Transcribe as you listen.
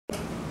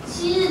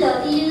7日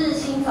的第1日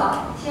清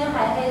早，天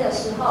还黑的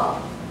时候，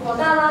抹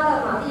大拉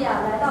的玛利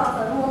亚来到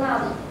坟墓那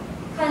里，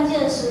看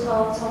见石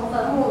头从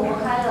坟墓挪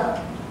开了，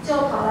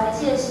就跑来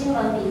见西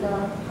门彼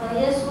得和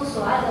耶稣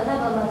所爱的那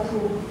个门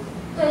徒，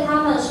对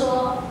他们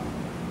说：“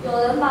有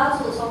人把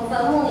主从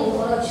坟墓里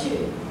挪了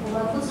去，我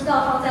们不知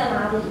道放在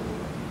哪里。”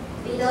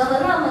彼得和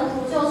那门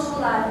徒就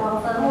出来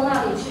往坟墓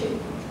那里去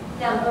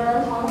，2个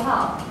人同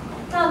跑。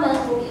那门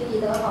徒比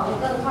彼得跑得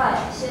更快，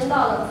先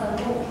到了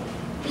坟墓，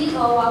低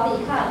头往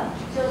里看，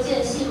就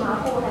见细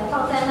麻布还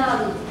放在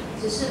那里，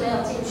只是没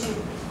有进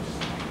去。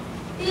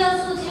第二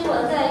处经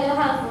文在约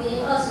翰福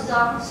音20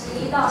章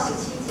11到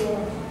17节，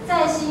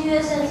在新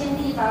约圣经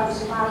第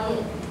158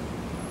页。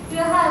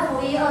约翰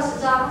福音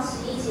20章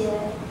11节，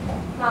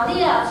玛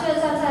利亚却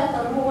站在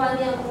坟墓外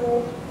面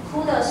哭，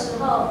哭的时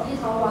候低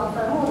头往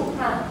坟墓里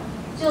看，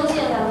就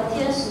见2个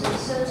天使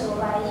身着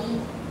白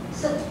衣，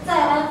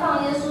在安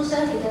放耶稣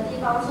身体的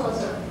地方坐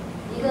着，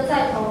一个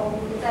在头，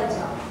一个在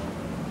脚。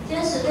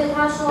天使对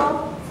他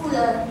说：“妇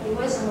人，你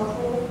为什么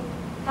哭？”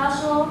他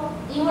说：“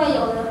因为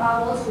有人把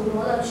我主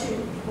挪了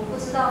去，我不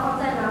知道放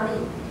在哪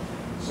里。”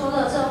说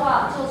了这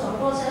话，就转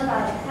过身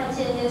来，看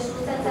见耶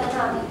稣站在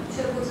那里，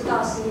却不知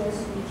道是耶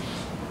稣。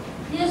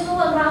耶稣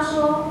问他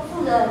说：“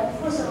妇人，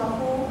为什么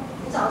哭？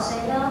你找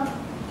谁呢？”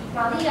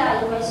玛利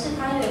亚以为是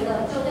看园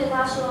的，就对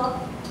他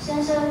说：“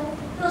先生，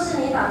若是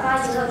你把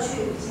他移了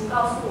去，请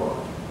告诉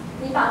我，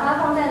你把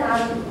他放在哪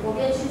里，我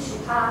便去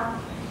取他。”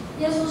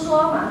耶稣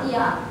说：“玛利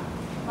亚。”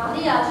玛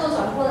利亚就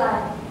转过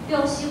来，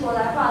用希伯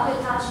来话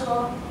对他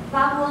说：“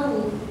拉波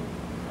尼。”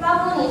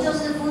拉波尼就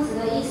是夫子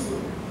的意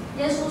思。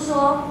耶稣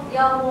说：“不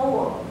要摸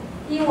我，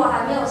因我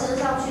还没有升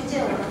上去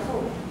见我的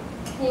父。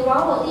你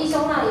往我弟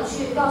兄那里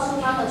去，告诉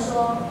他们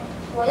说，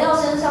我要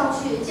升上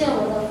去见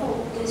我的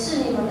父，也是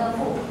你们的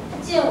父；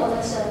见我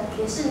的神，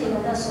也是你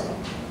们的神。”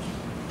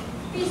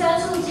第3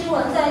处经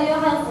文在约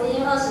翰福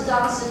音20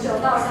章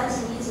19到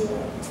31节，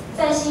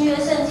在新约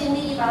圣经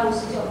第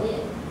159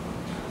页。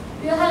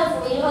约翰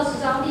福音20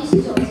章第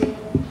19节，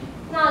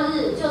那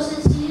日就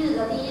是7日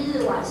的第1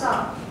日晚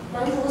上，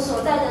门徒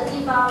所在的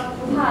地方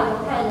不怕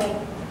犹太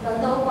人，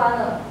门都关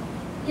了。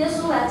耶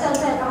稣来站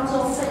在当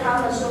中，对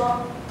他们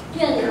说：“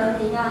愿你们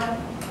平安。”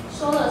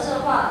说了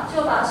这话，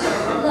就把手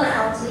和肋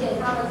旁指给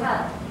他们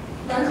看。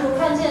门徒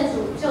看见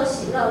主，就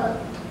喜乐了。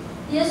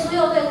耶稣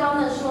又对他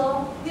们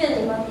说：“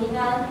愿你们平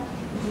安。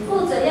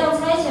父怎样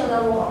差遣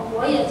了我，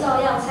我也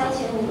照样差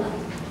遣你们。”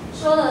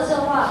说了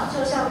这话，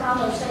就向他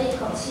们吹一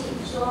口气，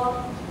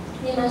说：“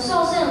你们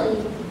受圣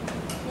灵，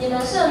你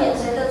们赦免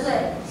谁的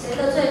罪，谁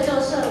的罪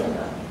就赦免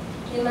了；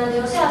你们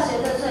留下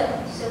谁的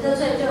罪，谁的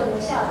罪就留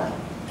下了。”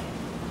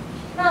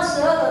那12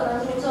个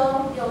门徒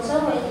中有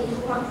称为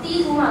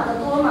低图马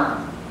的多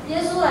马。耶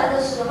稣来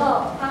的时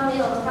候，他没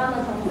有和他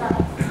们同在。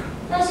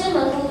那些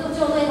门徒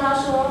就对他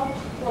说：“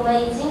我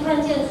们已经看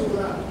见主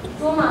了。”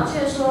多马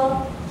却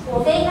说：“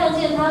我非看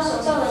见他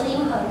手上的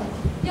钉痕，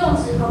用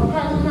指头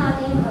看入那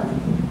钉痕，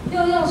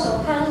又用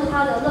手看入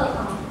他的肋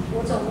旁，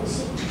我总不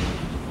信。”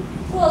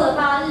过了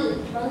8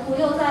日，门徒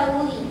又在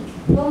屋里，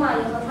多马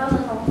也和他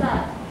们同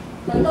在。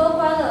门都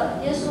关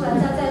了，耶稣来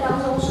站在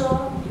当中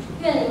说：“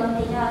愿你们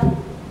平安。”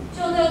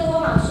就对多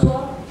马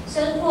说：“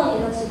伸过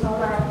你的指头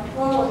来，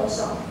摸我的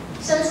手；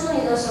伸出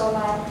你的手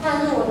来，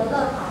看入我的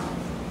肋旁。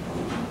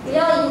不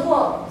要疑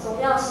惑，总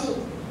要信。”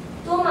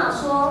多马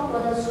说：“我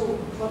的主，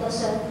我的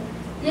神。”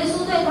耶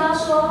稣对他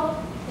说：“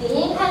你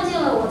因看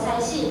见了我才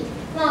信，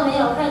那没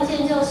有看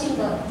见就信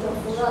的，有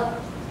福了。”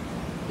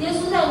耶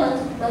稣在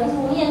门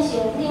徒面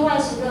前另外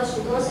行了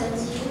许多神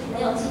迹，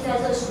没有记在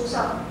这书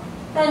上，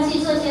但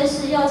记这些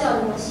事，要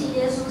叫你们信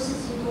耶稣是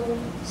基督，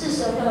是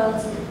神的儿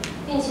子，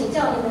并且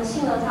叫你们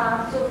信了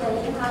他，就可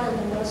以因他的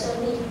名得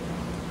生命。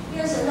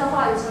愿神的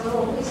话语成为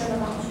我们一生的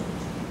帮助。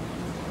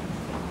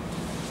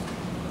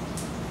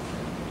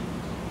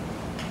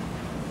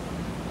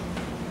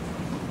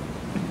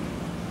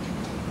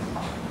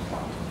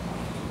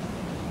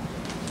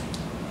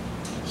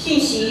信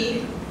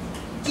息，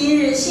今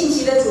日信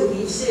息的主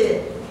题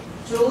是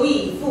主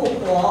已复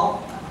活，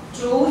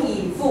主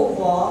已复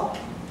活。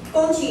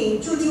恭请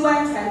驻基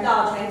湾传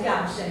道传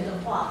讲神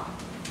的话。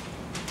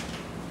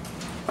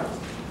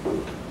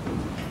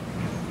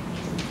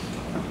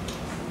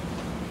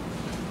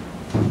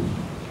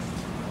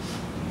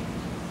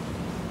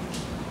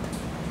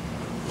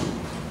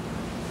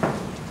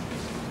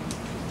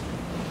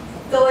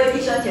各位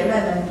弟兄姐妹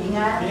们平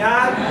安，平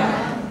安，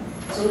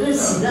主日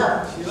喜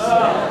乐，喜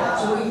乐，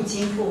主已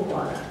经复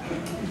活了。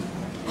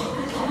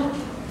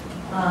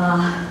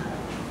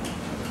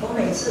我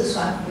每次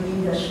传福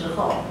音的时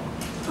候，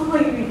都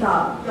会遇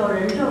到有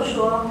人就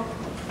说，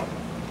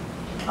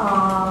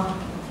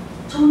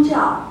宗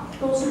教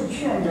都是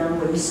劝人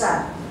为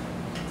善，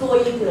多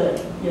一个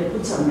也不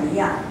怎么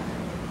样。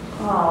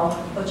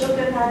我就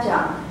跟他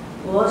讲，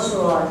我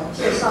所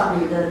介绍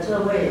你的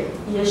这位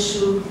耶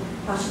稣，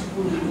他是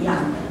不一样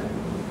的。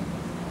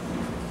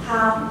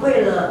他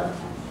为了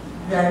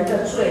人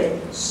的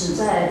罪死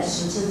在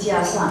十字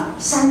架上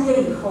，3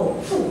天以后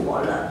复活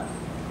了。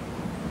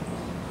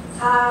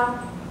他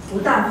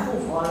不但复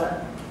活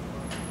了，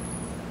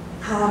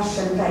他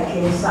升在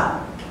天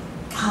上，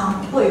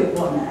他为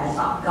我们来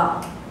祷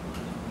告，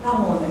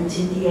让我们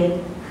今天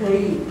可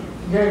以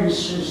认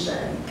识神。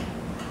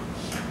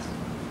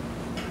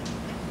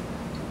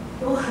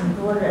有很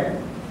多人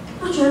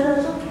都觉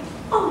得说，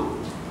哦，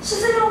是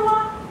这样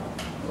吗？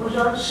我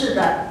说是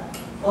的，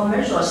我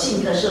们所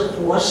信的是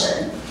活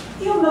神。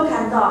你有没有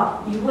看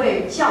到一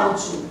位教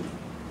主，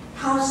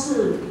他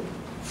是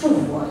复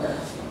活的？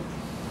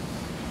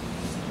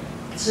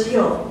只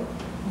有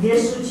耶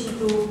稣基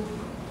督，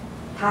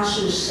他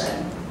是神，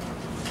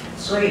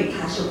所以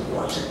他是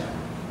活着的，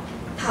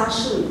他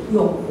是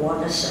永活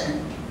的神，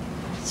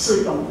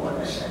是永活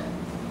的神。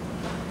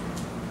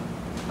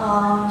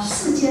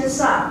世界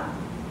上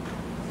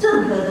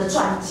任何的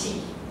传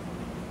记，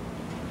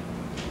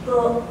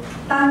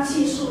当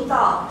记述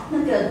到那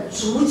个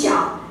主角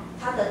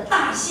他的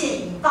大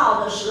限已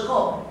到的时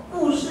候，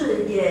故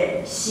事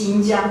也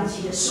行将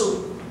结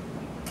束，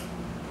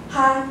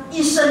他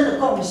一生的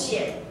贡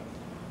献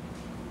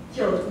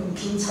就已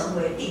经成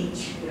为定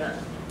局了。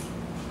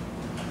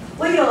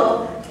唯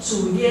有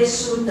主耶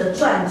稣的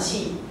传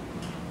记，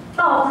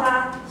到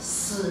他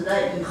死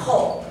了以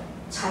后，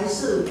才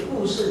是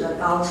故事的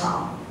高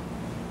潮。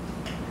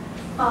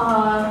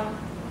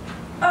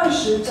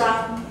20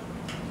章，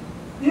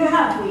约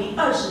翰福音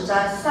20章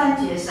3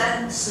节、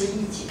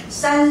31节、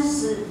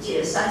30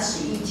节、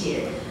31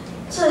节，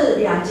这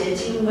2节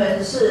经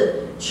文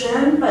是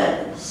全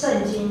本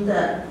圣经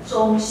的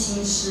中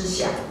心思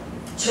想。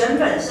全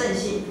本圣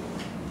经，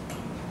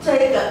这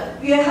个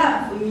约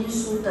翰福音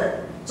书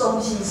的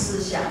中心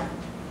思想，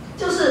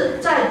就是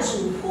在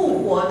主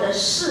复活的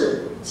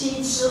事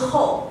迹之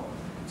后，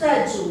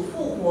在主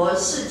复活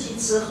事迹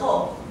之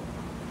后，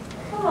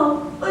那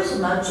么为什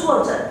么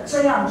作者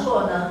这样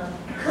做呢？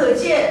可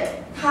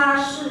见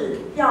他是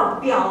要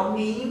表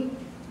明，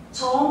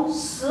从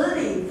死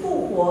里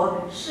复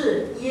活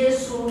是耶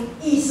稣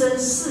一生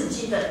事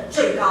迹的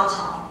最高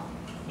潮，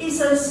一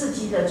生事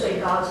迹的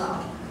最高潮。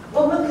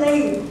我们可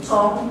以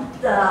从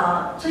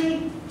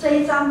这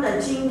一章的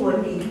经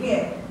文里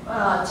面，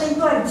这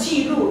段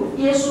记录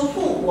耶稣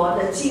复活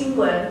的经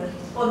文，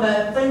我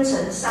们分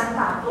成3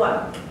大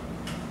段。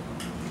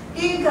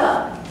第一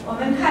个，我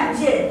们看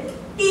见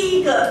第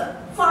一个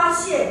发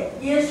现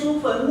耶稣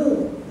坟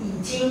墓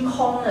已经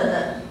空了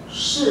的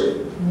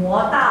是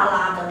摩大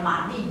拉的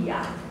玛利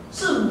亚，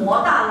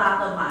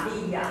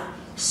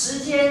时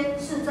间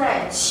是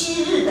在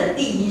7日的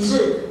第1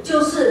日，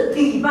就是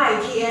礼拜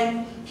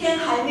天，天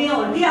还没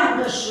有亮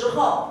的时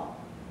候，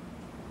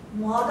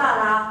摩大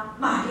拉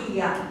玛利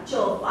亚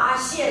就发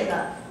现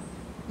了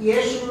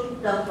耶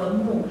稣的坟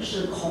墓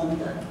是空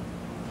的。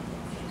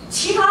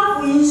其他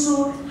福音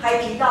书还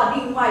提到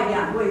另外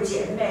2位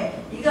姐妹，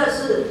一个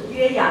是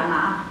约亚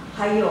拿，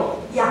还有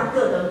雅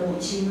各的母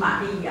亲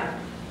玛利亚。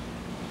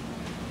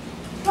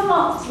那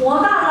么摩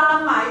大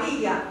拉玛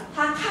利亚，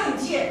她看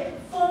见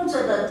封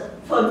着的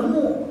坟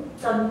墓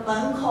的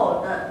门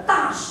口的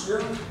大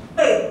石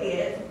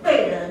被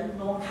人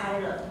挪开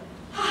了，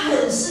她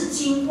很是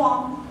惊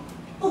慌，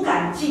不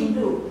敢进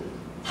入。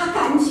她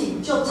赶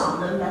紧就找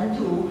了门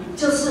徒，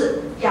就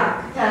是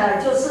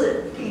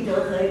彼得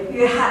和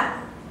约翰。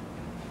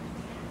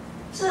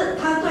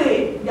他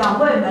对2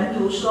位门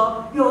徒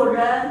说：“有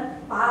人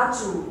把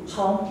主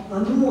从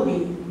坟墓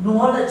里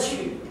挪了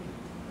去。”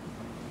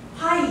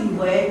他以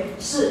为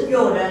是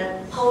有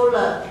人偷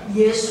了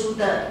耶稣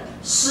的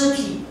尸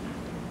体。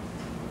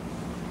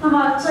那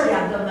么这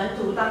2个门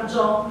徒当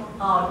中，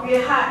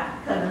约翰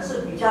可能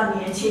是比较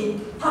年轻，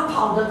他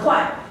跑得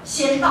快，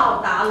先到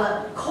达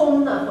了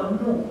空的坟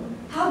墓，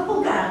他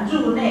不敢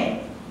入内。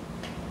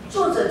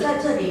作者在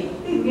这里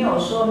并没有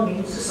说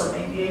明是什么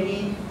原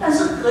因，但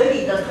是合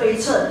理的推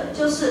测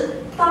就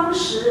是当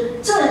时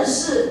正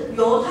是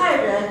犹太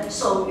人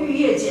守逾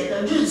越节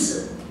的日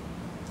子，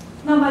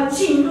那么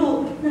进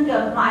入那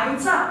个埋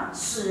葬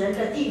死人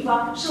的地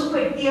方是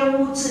会玷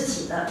污自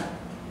己的。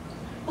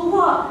不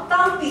过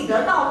当彼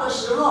得到的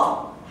时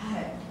候，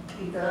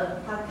彼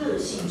得他个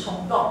性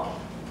冲动，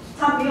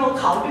他没有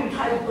考虑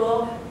太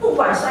多，不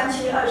管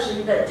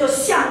3721的，就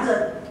向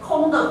着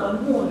空的坟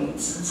墓里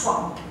直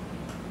闯。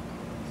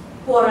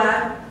果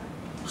然，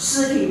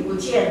尸体不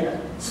见了，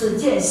只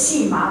见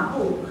细麻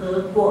布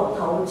和裹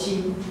头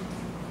巾。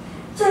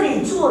这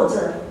里作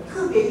者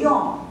特别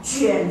用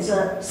卷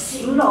着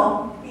形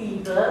容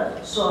彼得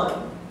所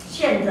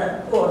见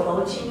的裹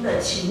头巾的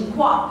情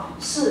况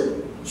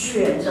是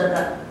卷着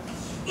的，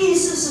意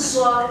思是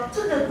说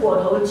这个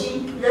裹头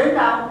巾仍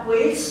然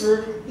维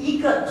持一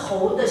个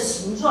头的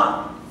形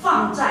状，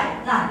放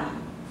在那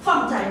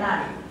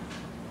里。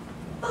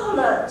到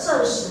了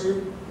这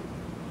时，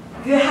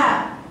约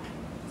翰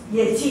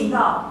也进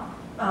到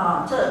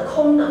这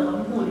空的坟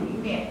墓里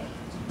面，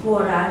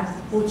果然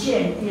不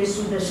见耶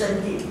稣的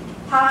身体，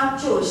他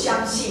就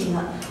相信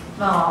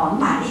了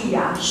玛利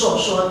亚所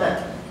说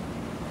的，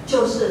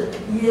就是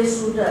耶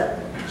稣的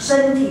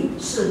身体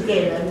是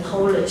给人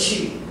偷了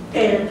去。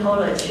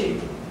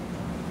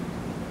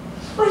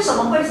为什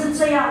么会是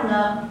这样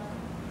呢？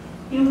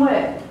因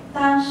为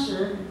当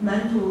时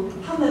门徒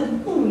他们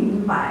不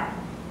明白，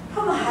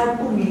他们还还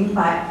不明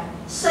白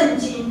圣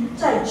经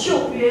在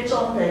旧约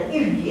中的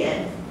预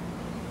言。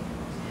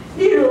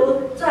例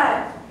如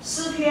在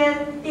诗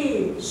篇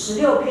第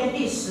16篇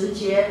第10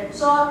节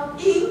说：“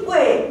因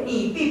为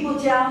你必不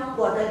将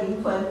我的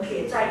灵魂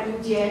撇在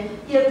阴间，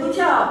也不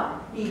叫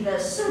你的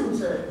圣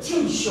者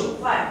见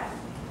朽坏。”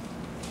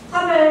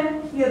他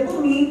们也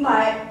不明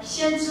白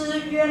先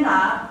知约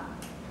拿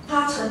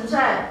他曾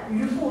在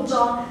鱼腹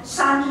中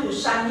3日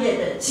3夜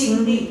的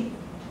经历。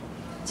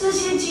这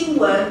些经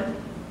文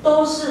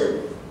都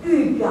是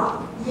预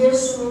表耶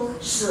稣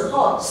死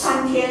后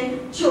3天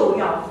就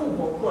要复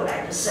活过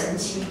来的神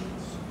迹。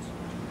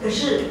可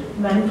是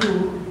门徒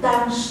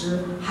当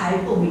时还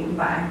不明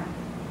白。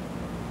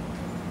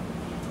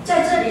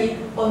在这里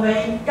我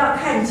们要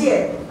看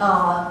见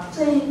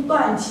这一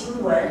段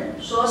经文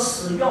所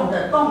使用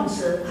的动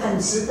词很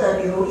值得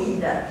留意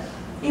的，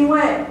因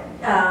为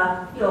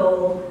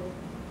有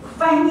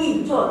翻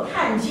译做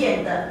看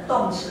见的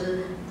动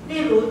词，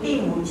例如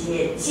第5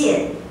节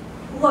见，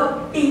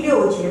或第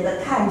6节的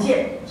看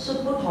见是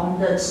不同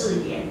的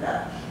字眼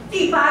的。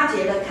第8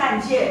节的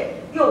看见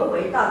又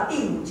回到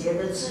第5节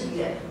的字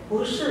眼，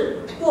不是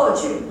过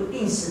去不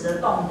定时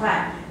的动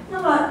态。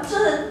那么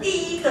这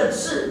第一个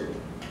字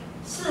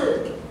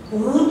是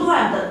不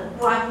断的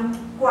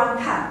观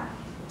看，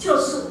就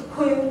是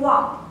窥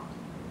望。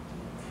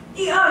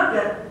第二个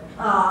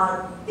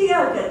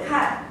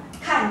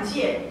看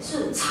见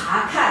是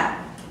查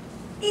看，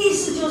意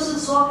思就是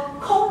说，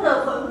空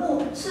的坟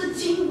墓是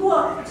经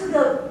过这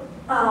个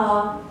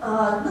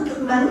那个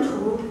门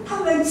徒他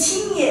们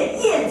亲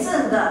眼验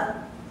证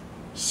的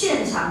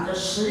现场的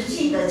实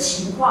际的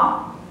情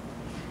况，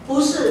不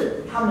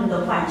是他们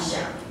的幻想，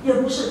也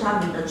不是他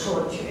们的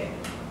错觉，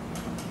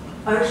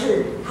而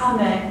是他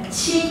们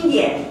亲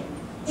眼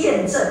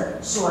验证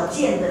所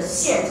见的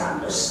现场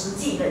的实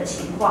际的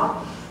情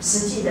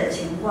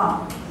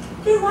况。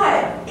另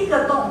外一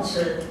个动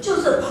词就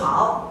是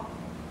跑，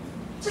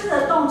这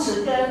个动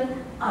词跟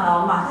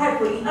马太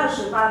福音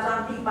28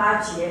章第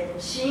8节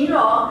形容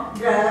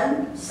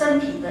人身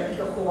体的一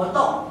个活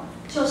动，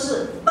就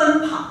是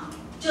奔跑，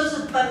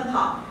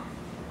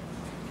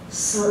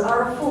死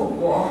而复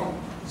活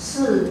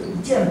是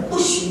一件不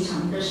寻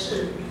常的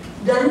事，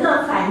人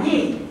的反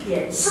应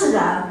也自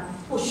然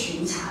不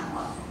寻常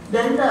了。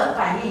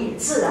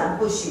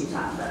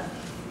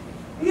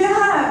约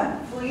翰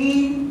福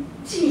音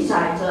记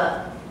载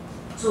着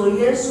主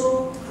耶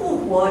稣复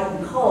活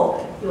以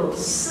后有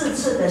4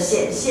次的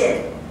显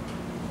现。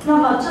那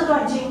么这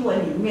段经文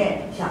里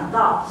面讲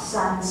到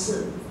3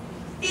次，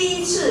第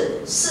一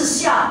次是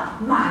向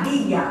玛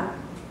利亚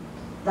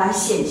来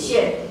显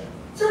现，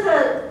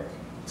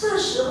这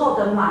时候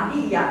的玛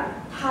利亚，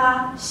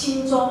她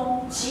心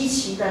中极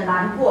其的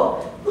难过，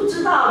不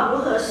知道如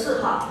何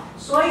是好，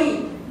所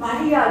以玛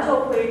利亚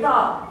就回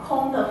到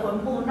空的坟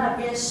墓那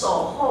边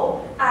守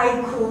候哀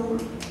哭。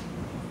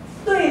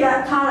对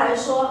了，她来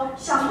说，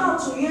想到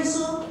主耶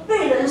稣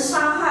被人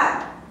杀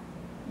害，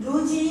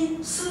如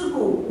今尸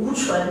骨无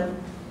存，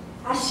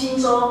她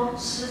心中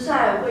实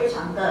在非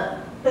常的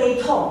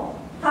悲痛，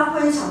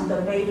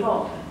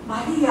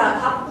玛利亚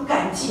她不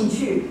敢进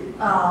去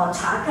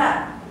查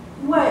看，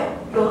因为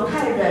犹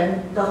太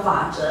人的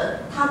法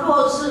则，她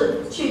若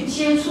是去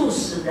接触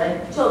死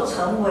人，就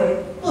成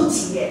为不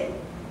洁。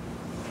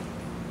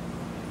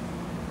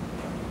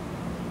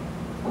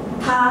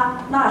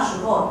他那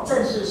时候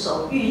正是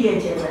守逾越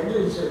节的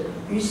日子，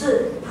于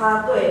是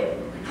他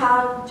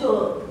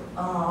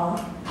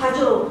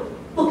就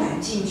不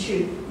敢进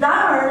去。然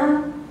而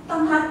呢，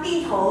当他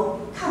低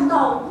头看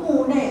到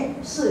墓内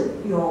是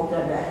有个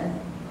人，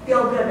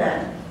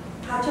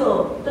他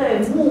就对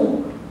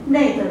墓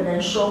内的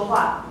人说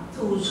话，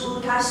吐出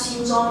他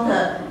心中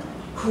的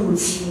苦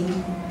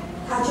情。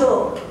他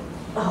就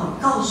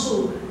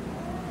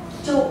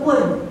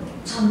问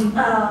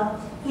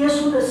耶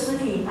稣的尸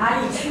体哪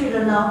里去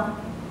了呢？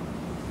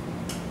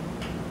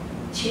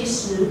其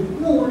实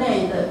墓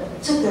内的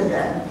这个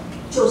人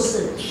就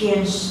是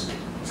天使，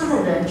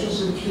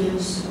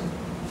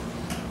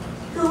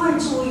各位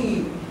注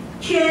意，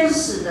天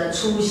使的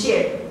出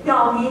现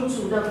表明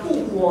主的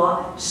复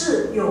活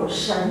是有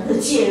神的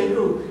介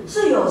入。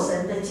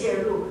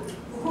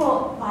不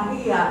过玛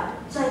利亚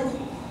在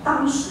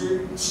当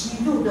时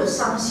极度的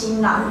伤心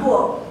难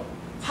过，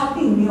她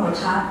并没有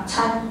察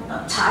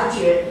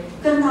觉，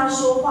跟他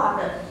说话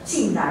的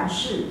竟然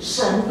是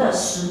神的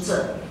使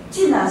者。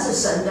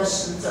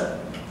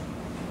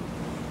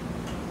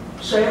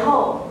随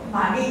后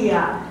玛利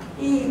亚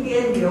一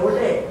边流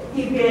泪，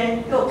一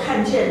边又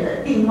看见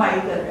了另外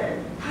一个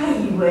人，他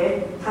以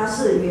为他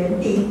是园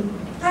丁，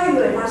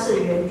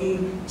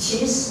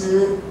其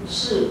实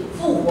是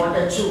复活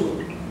的主。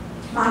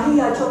玛利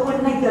亚就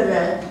问那个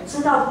人，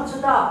知道不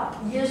知道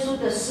耶稣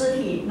的尸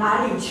体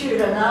哪里去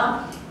了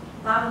呢？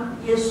当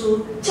耶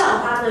稣叫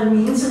他的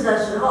名字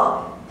的时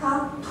候，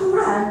他突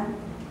然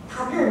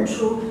认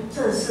出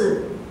这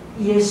是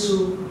耶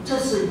稣，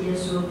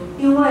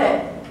因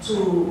为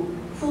主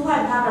呼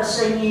唤他的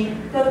声音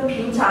跟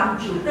平常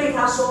主对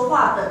他说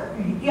话的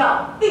语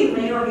调并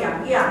没有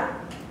两样。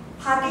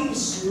他立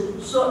时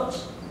说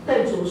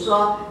对主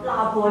说：“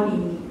拉波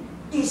尼，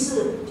意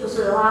思就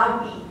是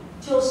拉比，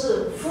就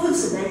是夫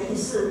子的意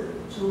思。”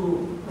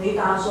主回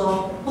答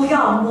说：“不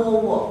要摸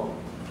我。”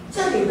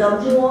这里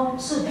的摸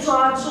是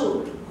抓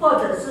住或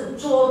者是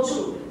捉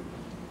住，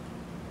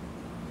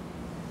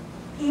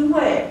因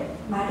为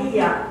玛利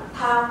亚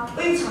她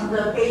非常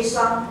的悲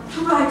伤，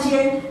突然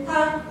间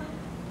她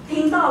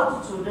听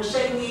到主的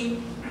声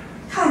音，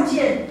看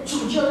见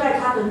主就在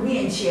她的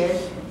面前，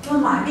那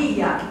玛利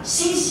亚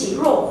欣喜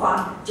若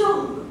狂，就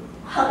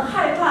很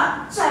害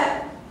怕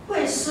再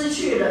会失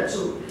去了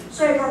主，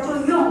所以她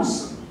就用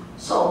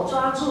手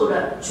抓住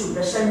了主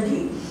的身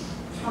体。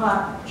那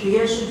么主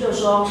耶稣就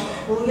说：“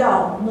不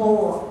要摸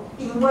我，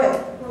因为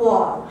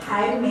我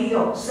还没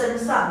有升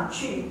上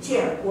去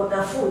见我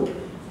的父，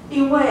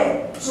因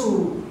为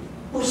主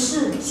不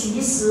是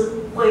及时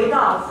回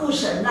到父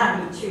神那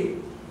里去。”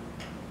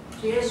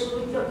主耶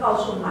稣就告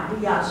诉玛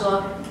利亚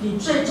说：“你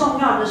最重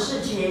要的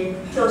事情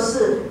就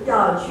是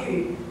要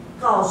去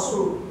告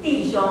诉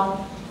弟兄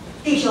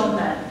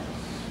们。”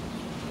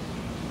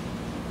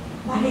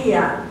玛利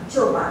亚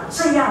就把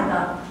这样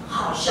的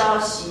好消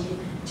息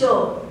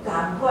就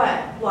赶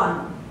快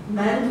往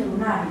门徒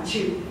那里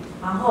去，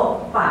然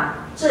后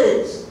把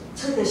这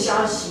个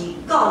消息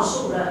告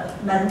诉了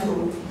门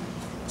徒。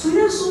主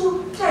耶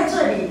稣在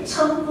这里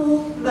称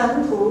呼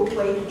门徒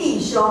为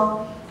弟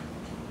兄。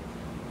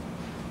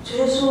主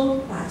耶稣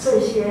把这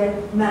些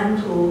门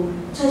徒，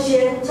这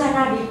些在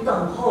那里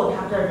等候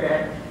他的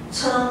人，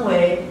称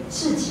为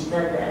自己的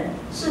人，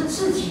是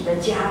自己的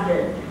家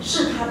人，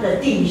是他的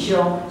弟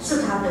兄，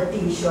是他的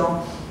弟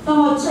兄。那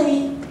么这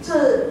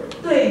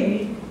对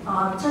于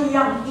这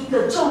样一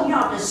个重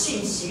要的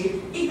信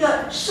息，一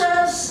个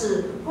生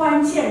死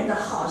关键的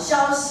好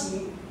消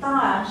息，当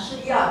然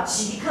是要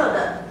即刻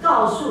的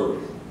告诉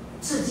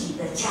自己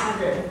的家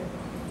人，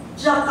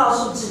是要告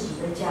诉自己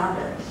的家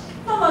人。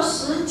那么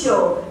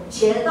19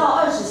节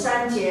到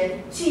23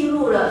节进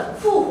入了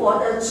复活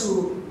的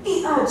主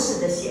第二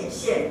次的显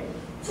现。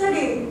这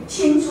里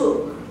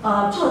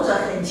作者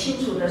很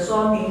清楚的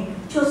说明，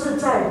就是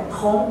在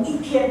同一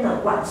天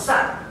的晚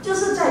上，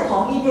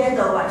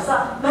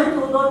门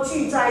徒都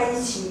聚在一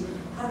起，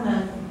他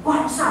们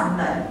关上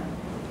门。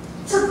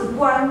这个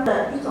关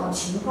的一种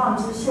情况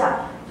之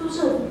下，就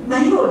是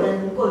没有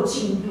人能够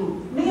进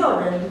入，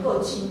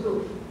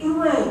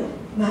因为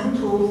门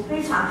徒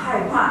非常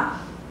害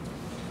怕。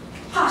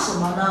怕什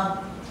么呢？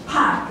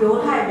怕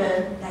犹太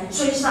人来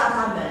追杀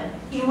他们，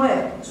因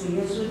为主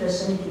耶稣的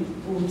身体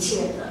不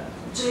见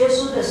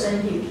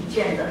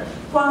了，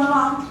官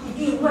方一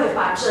定会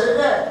把责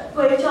任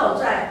归咎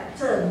在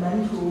这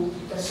门徒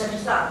的身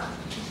上，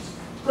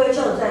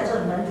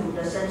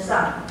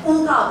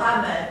诬告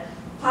他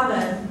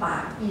们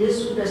把耶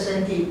稣的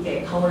身体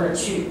给偷了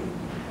去。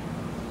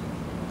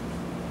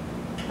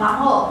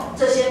然后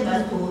这些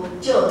门徒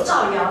就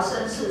造谣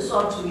生事，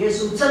说主耶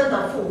稣真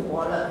的复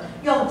活了，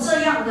用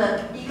这样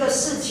的一个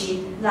事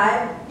情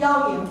来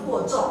妖言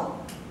惑众。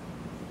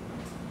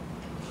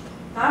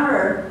然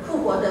而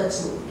复活的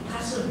主他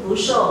是不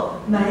受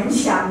门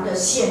墙的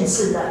限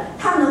制的，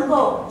他能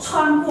够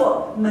穿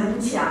过门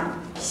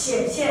墙，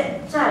显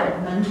现在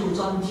门徒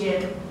中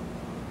间。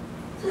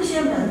这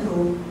些门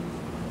徒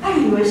他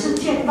以为是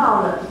见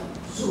到了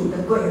主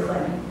的鬼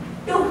魂，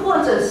又或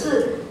者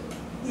是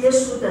耶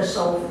稣的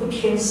守护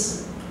天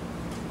使，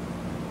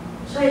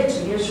所以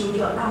主耶稣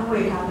就安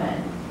慰他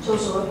们，就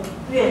说：“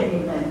愿你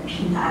们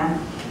平安，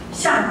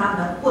向他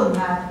们问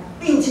安，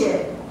并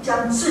且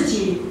将自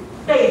己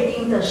被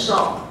钉的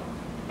手、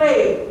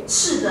被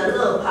刺的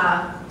肋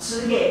旁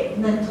指给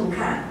门徒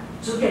看。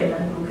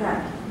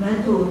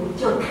门徒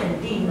就肯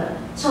定了，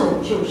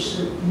这就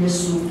是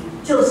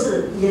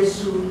耶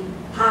稣，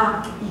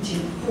他已经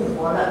复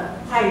活了。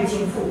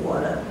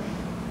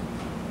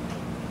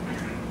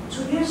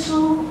主耶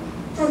稣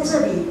在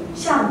这里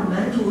向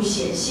门徒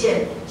显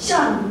现，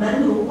向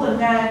门徒问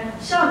安，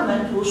向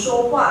门徒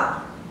说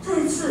话。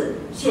这次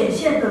显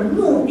现的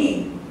目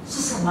的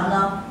是什么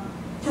呢？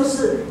就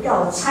是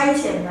要差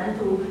遣门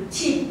徒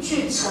去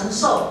承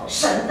受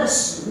神的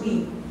使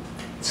命，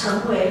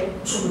成为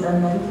主的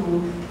门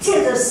徒，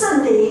借着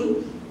圣灵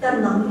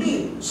的能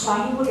力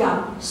传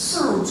扬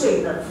赦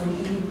罪的福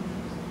音。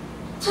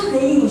这个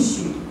应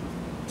许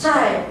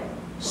在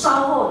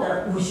稍后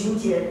的五旬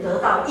节得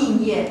到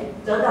应验。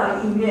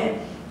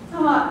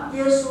那么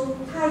耶稣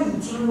他已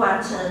经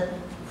完成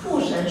父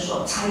神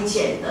所差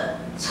遣的，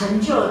成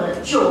就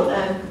了救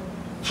恩。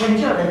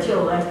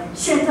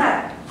现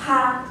在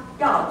他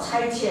要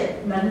差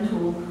遣门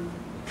徒，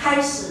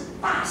开始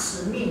大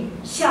使命，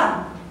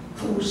向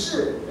普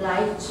世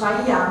来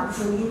传扬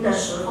福音的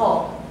时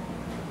候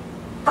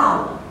到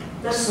了。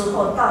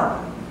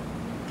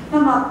那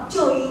么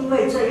就因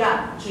为这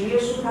样，主耶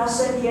稣他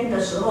升天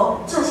的时候，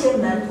这些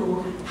门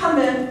徒他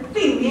们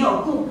并没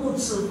有固步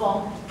自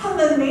封，他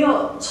们没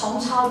有重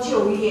操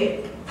旧业，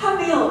他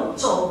没有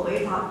走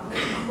回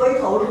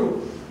头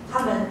路，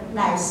他们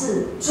乃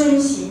是遵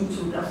行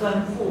主的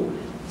吩咐，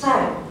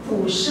在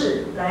普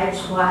世来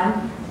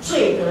传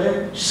罪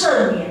得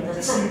赦免的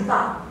真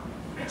道。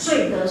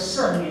罪得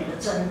赦免的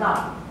真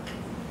道。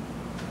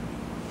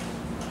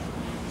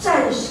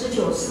在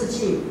19世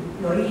纪，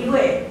有一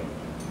位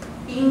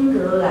英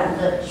格兰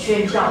的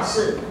宣教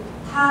士，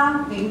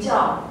他名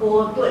叫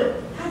波顿，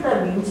他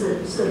的名字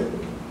是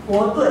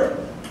波顿。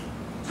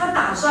他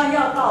打算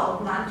要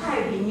到南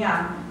太平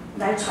洋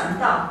来传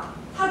道，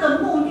他的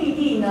目的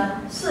地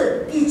呢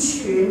是一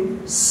群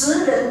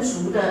食人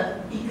族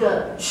的一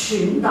个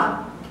群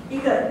岛，一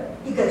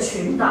个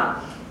群岛。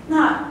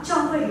那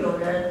教会有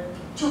人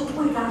就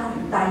为他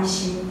很担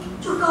心，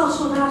就告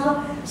诉他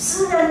说：“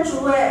食人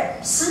族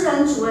食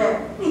人族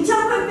你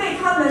将会被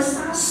他们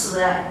杀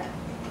死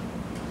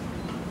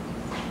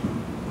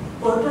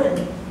波顿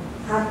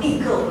他立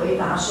刻回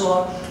答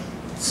说：“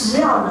只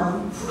要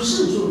能服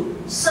侍主，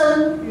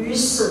生与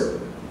死，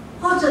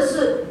或者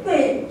是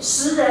被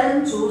食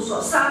人族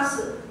所杀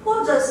死，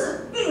或者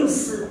是病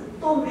死，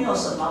都没有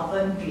什么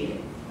分别。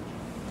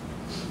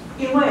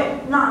因为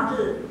那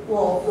日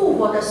我复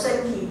活的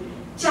身体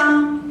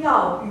将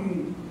要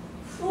与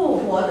复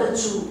活的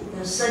主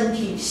的身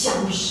体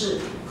相似，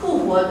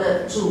复活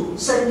的主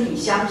身体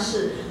相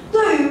似。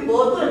对于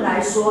伯顿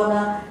来说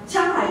呢，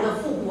将来的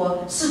复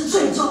活是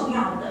最重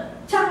要的，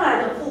将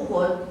来的复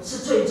活是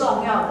最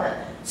重要的。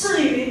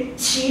至于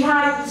其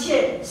他一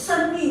切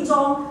生命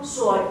中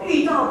所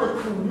遇到的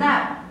苦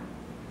难，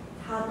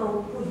他都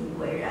不以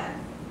为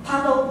然，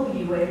他都不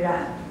以为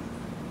然。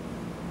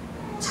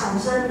产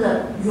生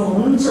了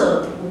勇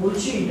者无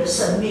惧的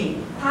生命，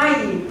他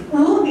以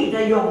无比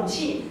的勇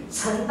气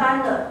承担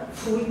了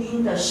福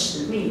音的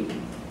使命，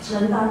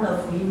承担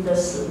了福音的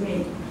使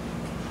命。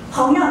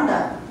同样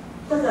的，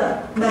这个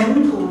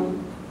门徒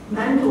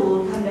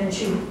他们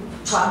去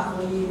传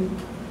福音，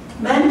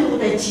门徒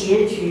的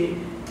结局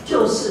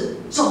就是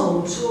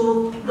走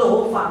出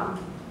楼房。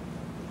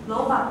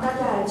楼房大家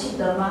还记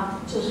得吗？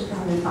就是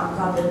他们祷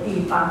告的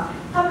地方。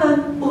他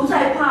们不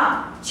再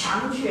怕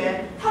强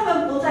权，他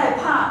们不再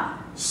怕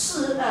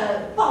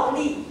暴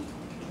力、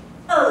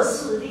恶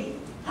势力，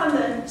他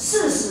们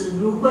视死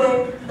如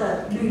归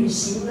的履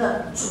行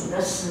了主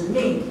的使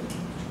命。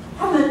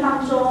他们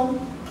当中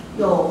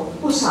有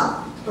不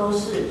少都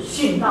是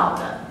殉道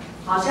的，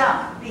好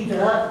像彼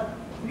得、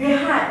约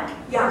翰、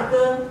雅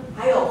各，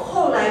还有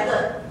后来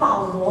的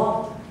保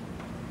罗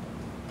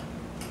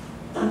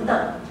等等。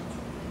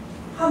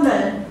他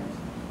们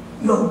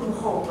永不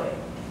后悔，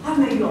他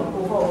们永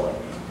不后悔，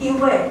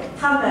因为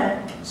他们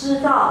知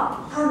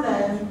道，他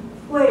们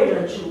为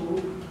了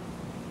主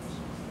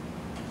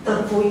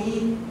的福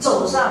音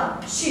走上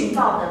殉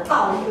道的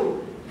道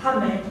路，他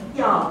们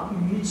要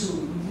与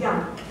主一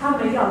样，他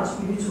们要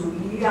与主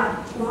一样，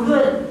无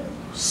论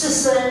是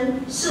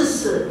生是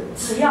死，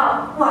只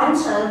要完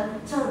成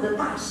这样的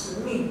大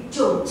使命，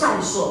就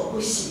在所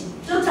不惜，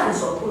就在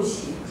所不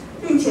惜。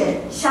并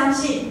且相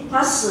信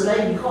他死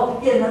了以后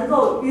也能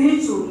够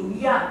与主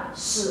一样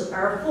死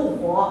而复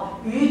活，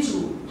与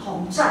主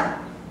同在，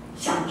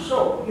享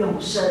受永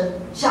生，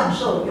享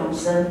受永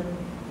生。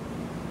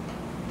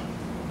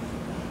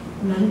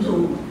门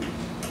徒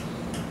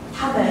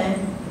他们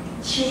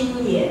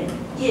亲眼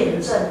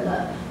验证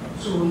了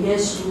主耶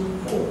稣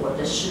复活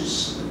的事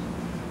实，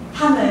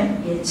他们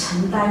也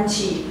承担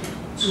起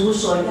主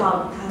所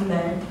要他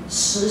们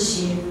实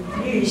行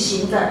履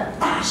行的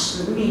大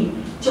使命，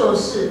就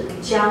是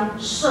将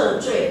赦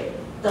罪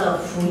的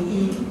福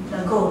音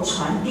能够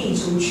传递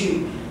出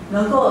去，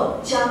能够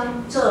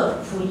将这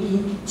福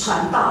音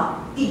传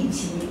到地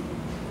极。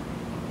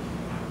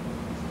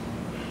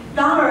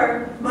然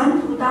而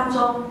门徒当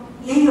中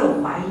也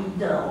有怀疑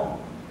的哦，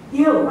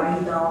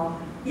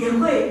也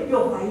会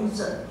有怀疑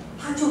者，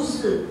他就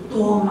是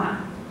多马，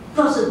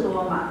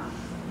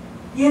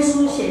耶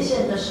稣显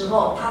现的时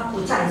候，他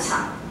不在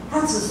场，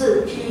他只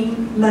是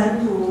听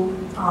门徒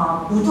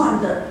不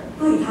断的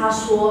对他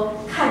说，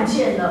看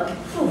见了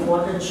复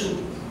活的主。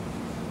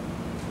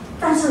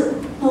但是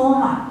多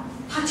马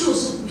他就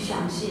是不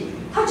相信，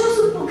他就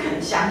是不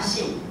肯相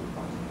信。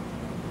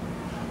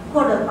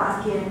过了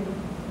8天，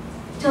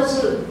就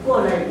是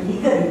过了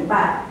1个礼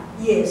拜，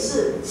也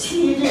是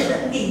7日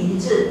的第1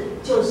日，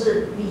就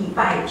是礼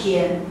拜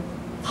天。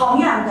同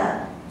样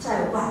的，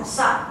在晚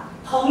上。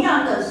同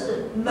样的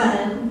是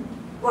门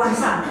关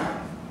上了，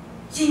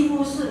几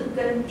乎是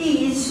跟第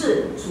一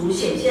次主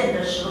显现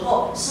的时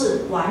候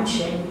是完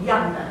全一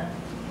样的。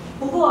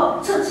不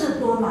过这次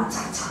多马在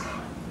场，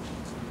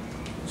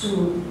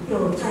主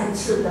又再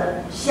次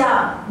的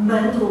向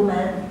门徒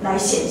们来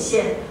显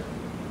现。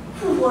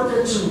复活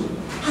的主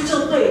他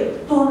就对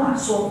多马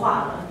说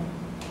话了，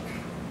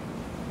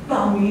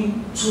表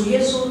明主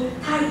耶稣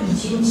他已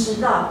经知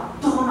道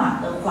多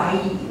马的怀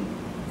疑，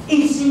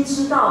已经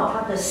知道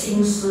他的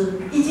心思，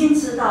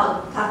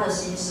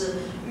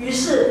于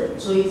是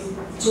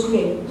主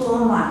给多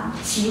马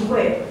机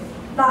会，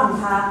让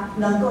他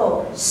能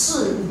够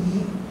释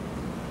疑，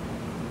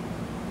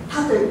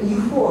他的疑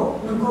惑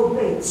能够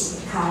被解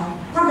开，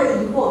他的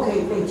疑惑可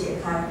以被解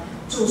开。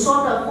主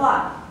说的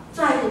话，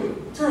在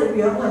这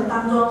原文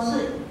当中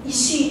是一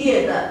系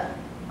列的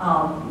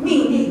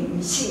命令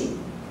语气，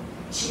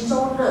其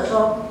中的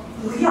说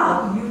不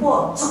要疑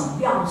惑，总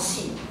要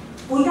信。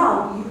不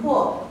要疑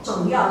惑，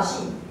总要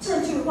信。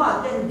这句话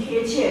更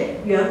贴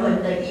切原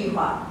文的译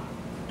法。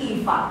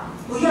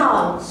不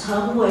要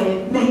成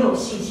为没有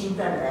信心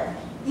的人，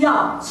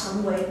要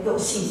成为有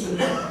信心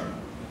的人。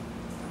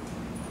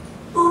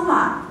多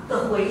马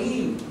的回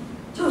应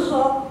就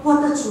说：“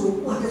我的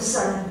主，我的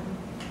神。”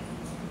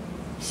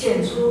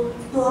显出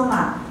多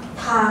马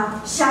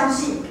他相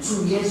信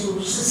主耶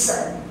稣是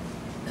神。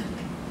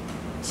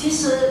其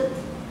实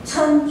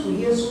称主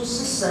耶稣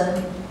是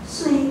神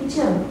是一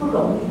件不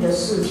容易的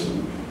事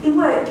情，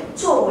因为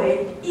作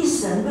为一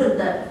神论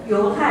的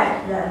犹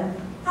太人，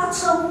他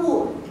称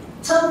呼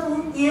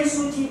耶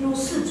稣基督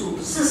是主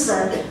是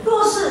神。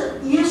若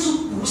是耶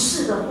稣不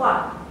是的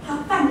话，他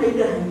犯了一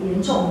个很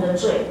严重的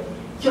罪，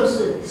就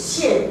是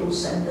亵渎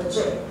神的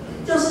罪，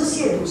由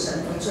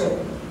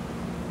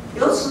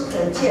此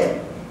可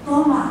见，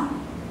多马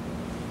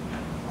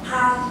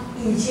他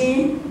已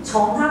经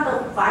从他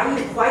的怀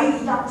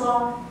疑当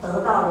中得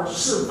到了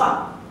释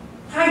放，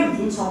他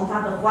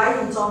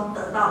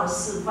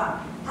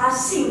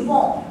信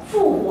奉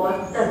复活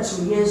的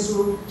主耶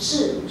稣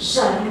是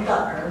神的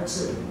儿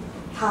子，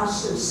他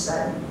是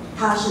神。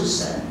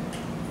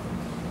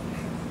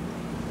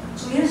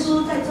主耶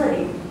稣在这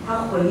里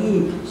他回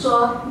应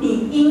说：“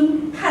你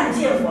应看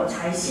见我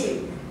才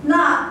信，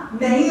那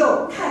没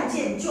有看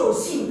见就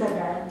信的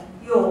人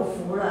有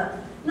福了。”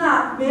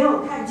那没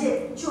有看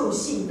见就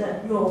信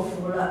的有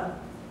福了。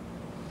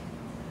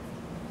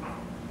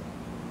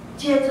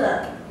接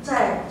着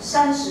在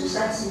30、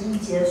31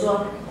节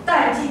说：“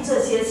但记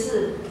这些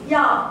事，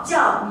要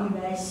叫你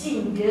们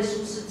信耶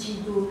稣是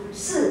基督，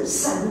是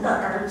神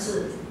的儿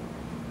子。”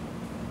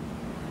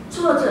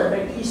作者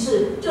的意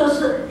思就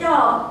是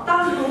要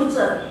当读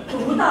者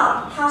读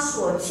到他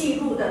所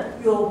记录的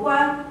有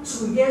关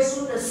主耶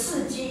稣的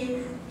事迹，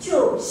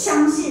就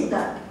相信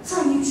的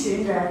这一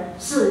群人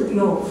是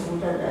有福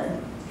的人，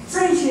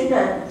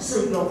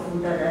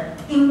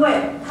因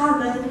为他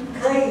们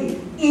可以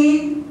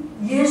因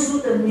耶稣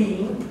的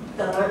名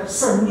得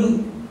生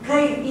命，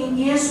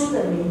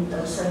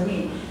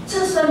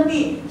这生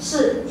命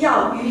是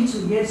要与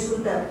主耶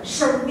稣的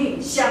生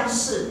命相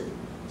似，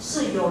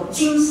是有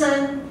今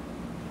生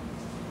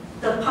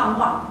的盼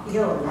望，也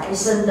有来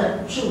生的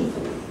祝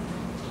福。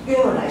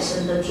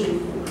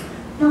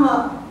那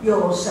么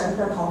有神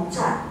的同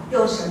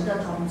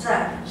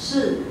在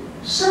是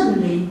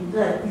圣灵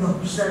的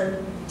永生，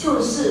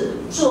就是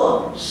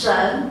做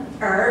神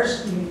儿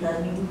女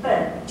的名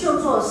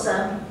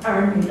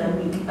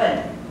分，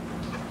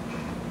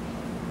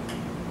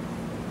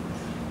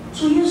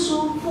主耶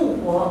稣复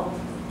活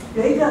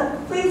有一个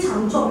非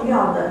常重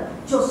要的，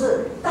就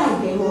是带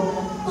给我们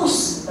不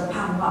死的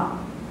盼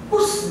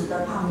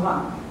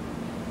望。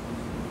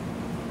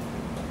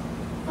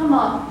那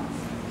么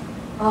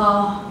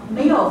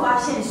没有发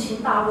现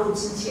新大陆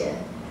之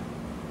前，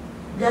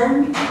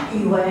人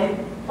以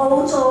为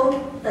欧洲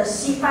的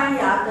西班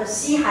牙的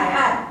西海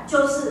岸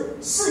就是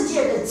世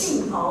界的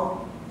尽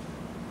头。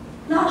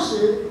那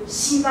时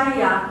西班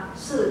牙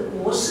是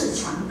国势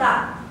强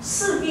大，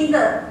士兵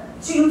的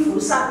军服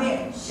上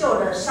面绣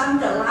了3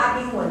个拉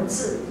丁文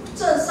字，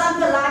这3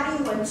个拉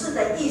丁文字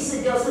的意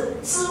思就是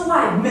之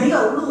外没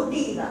有陆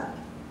地了。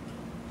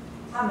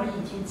他们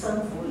已经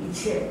征服一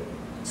切，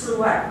之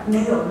外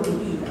没有陆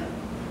地了。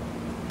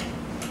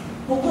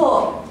不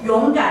过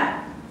勇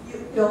敢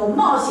有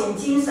冒险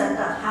精神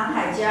的航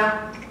海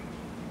家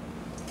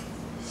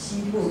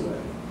西部的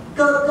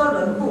哥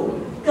伦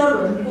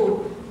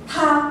布，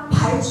他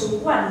排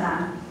除万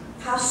难，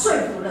他说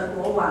服了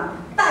国王，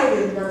带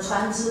领了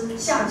船只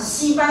向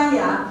西班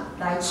牙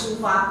来出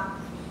发。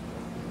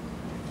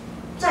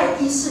在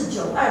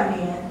1492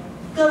年，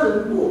哥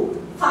伦布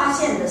发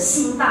现了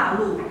新大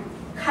陆，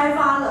开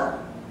发了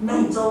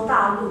美洲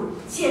大陆，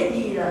建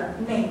立了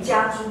美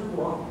加诸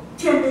国，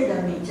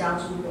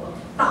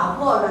打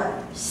破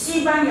了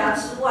西班牙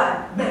之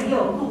外没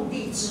有陆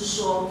地之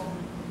说。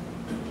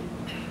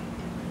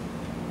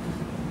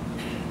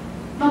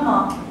那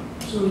么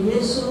主耶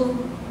稣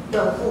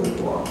的复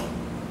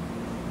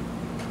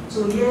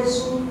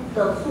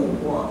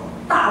活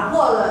打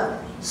破了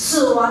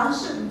死亡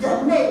是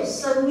人类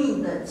生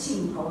命的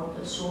尽头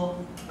的说。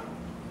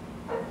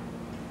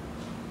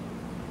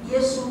耶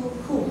稣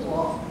复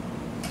活，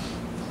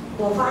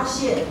我发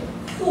现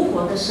复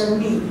活的生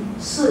命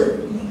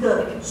是一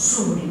个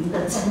属灵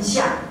的真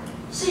相，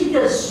是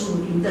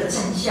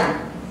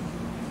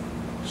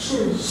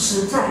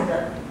实在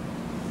的，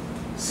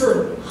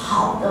是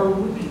好的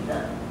无比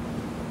的。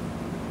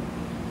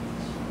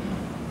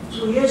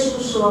主耶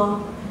稣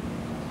说：“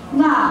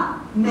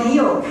那没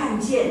有看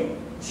见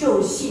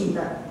就信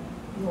的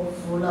有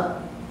福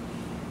了。”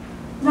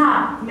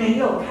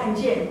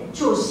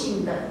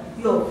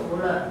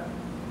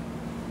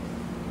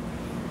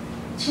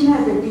亲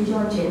爱的弟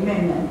兄姐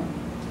妹们，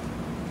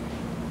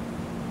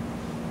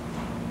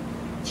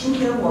今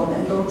天我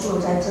们都坐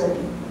在这里，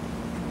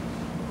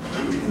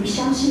你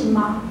相信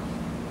吗？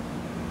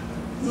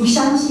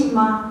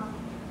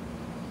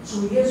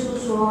主耶稣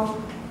说：“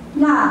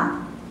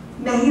那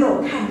没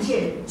有看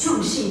见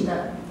就信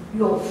的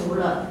有福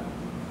了。”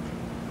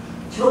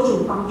求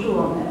主帮助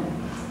我们，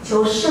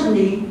求圣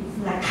灵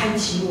来开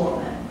启我们，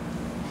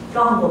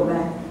让我们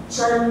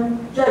真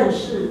认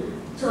识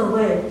这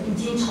位已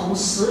经从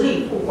死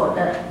里复活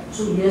的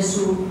主耶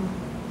稣，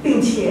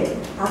并且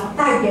他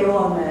带给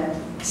我们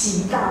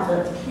极大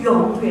的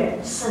永远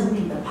生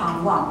命的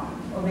盼望。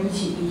我们一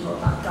起低头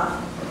祷告。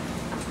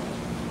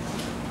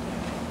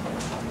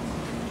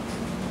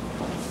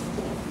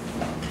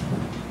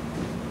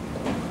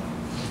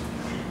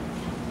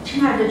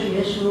亲爱的主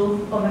耶稣，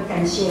我们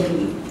感谢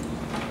你，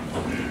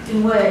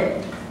因为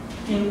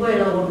你为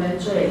了我们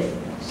罪，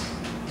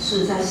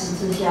是在十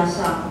字架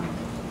上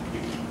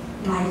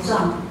埋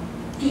葬，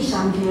第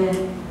3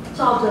天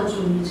照着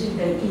主你自己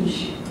的应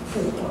许复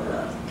活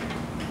了。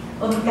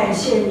我们感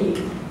谢你，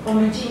我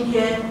们今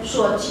天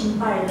所敬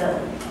拜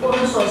的，我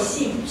们所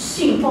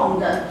信奉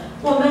的，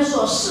我们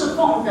所侍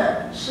奉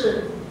的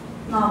是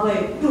那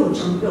位又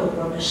真又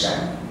活的神。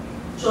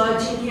主啊，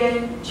今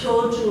天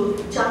求主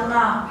将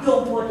那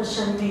又活的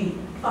生命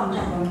放在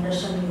我们的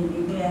生命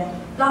里面，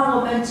让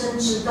我们真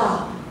知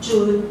道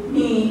主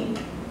你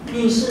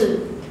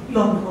是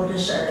永活的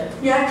神，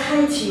你来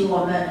开启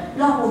我们，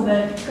让我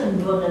们更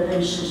多的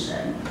认识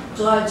神。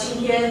主啊，今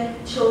天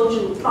求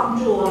主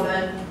帮助我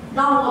们，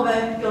让我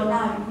们有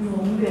那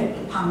永远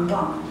的盼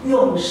望，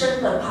永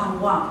生的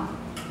盼望。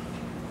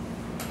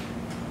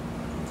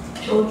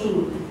求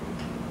主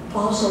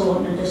保守我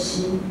们的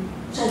心，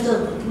在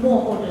这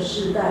末后的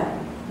时代，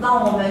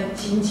让我们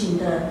紧紧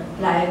的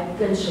来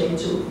跟随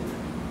主，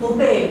不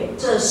被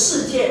这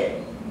世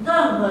界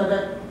任何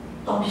的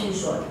东西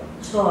所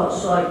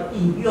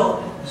引诱、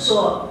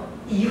所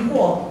疑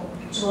惑。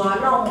主啊，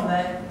让我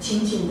们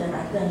紧紧的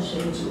来跟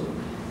随主，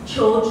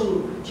求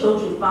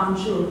主帮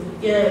助，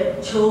也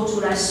求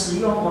主来使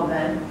用我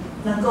们，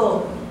能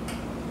够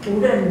无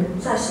论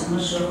在什么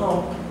时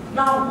候，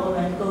让我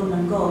们都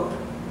能够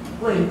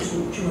为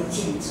主做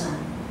见证。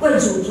为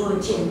主做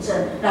见证，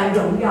来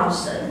荣耀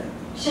神。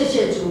谢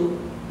谢主，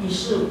你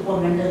是我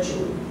们的主，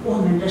我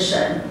们的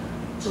神。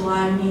主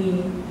啊，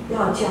你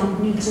要将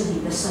你自己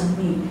的生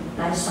命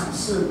来赏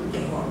赐给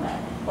我们，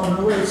我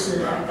们为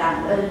此来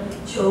感恩。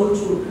求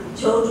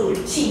主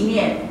纪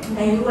念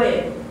每一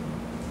位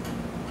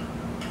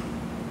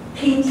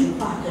听主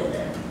话的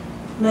人，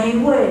每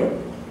一位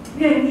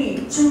愿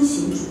意遵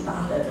行主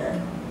道的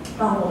人，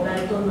让我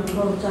们都能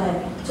够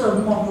在这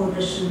末后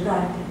的时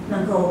代，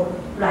能够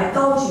来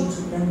高举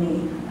主的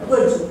名，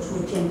为主做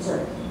见证，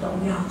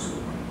荣耀主。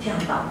这样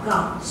祷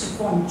告是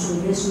奉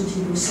主耶稣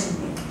基督圣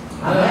名。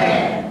阿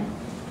门。